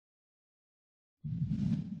Thank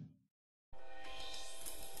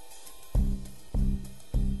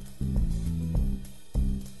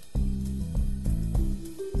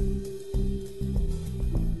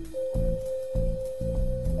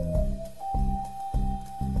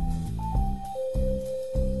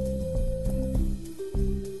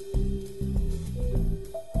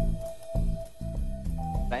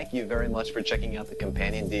you very much for checking out the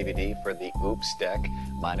companion DVD for the Oops deck.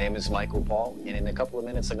 My name is Michael Paul, and in a couple of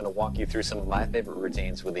minutes I'm going to walk you through some of my favorite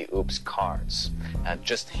routines with the Oops cards.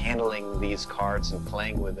 Just handling these cards and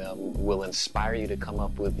playing with them will inspire you to come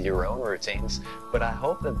up with your own routines, but I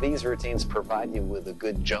hope that these routines provide you with a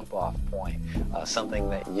good jump-off point, something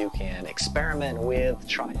that you can experiment with,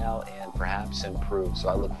 try out, and perhaps improve. So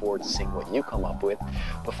I look forward to seeing what you come up with.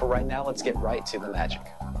 But for right now, let's get right to the magic.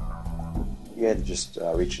 You had to just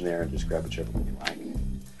reach in there and just grab whichever one you like.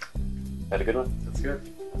 That a good one? That's good.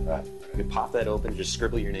 All right. You pop that open, just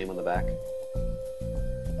scribble your name on the back.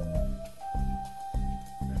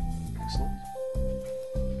 Excellent.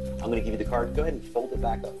 I'm going to give you the card. Go ahead and fold it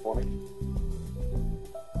back up for me.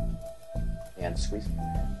 And squeeze it.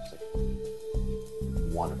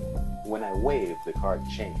 Wonderful. When I wave, the card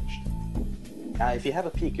changed. Now, if you have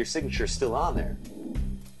a peek, your signature is still on there.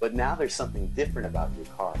 But now there's something different about your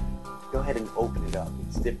card. Go ahead and open it up.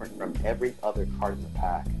 It's different from every other card in the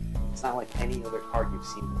pack. It's not like any other card you've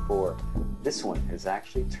seen before. This one is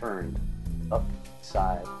actually turned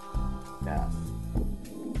upside down.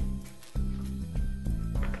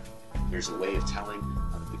 There's a way of telling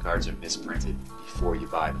if the cards are misprinted before you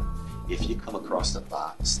buy them. If you come across a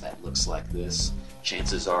box that looks like this,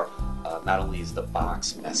 chances are not only is the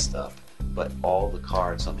box messed up, but all the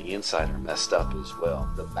cards on the inside are messed up as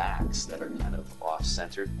well. The backs that are kind of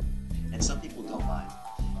off-centered. And some people don't mind.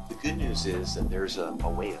 The good news is that there's a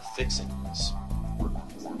way of fixing this.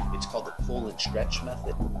 It's called the pull and stretch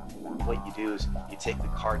method. What you do is you take the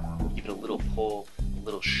card, give it a little pull, a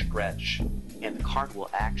little stretch, and the card will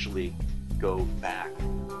actually go back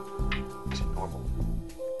to normal.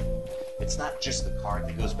 It's not just the card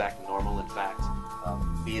that goes back to normal. In fact,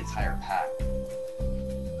 the entire pack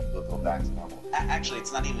will go back to normal. Actually,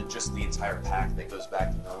 it's not even just the entire pack that goes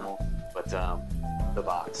back to normal, but the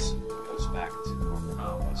box goes back to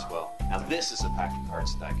normal as well. Now this is a pack of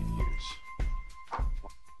cards that I could use.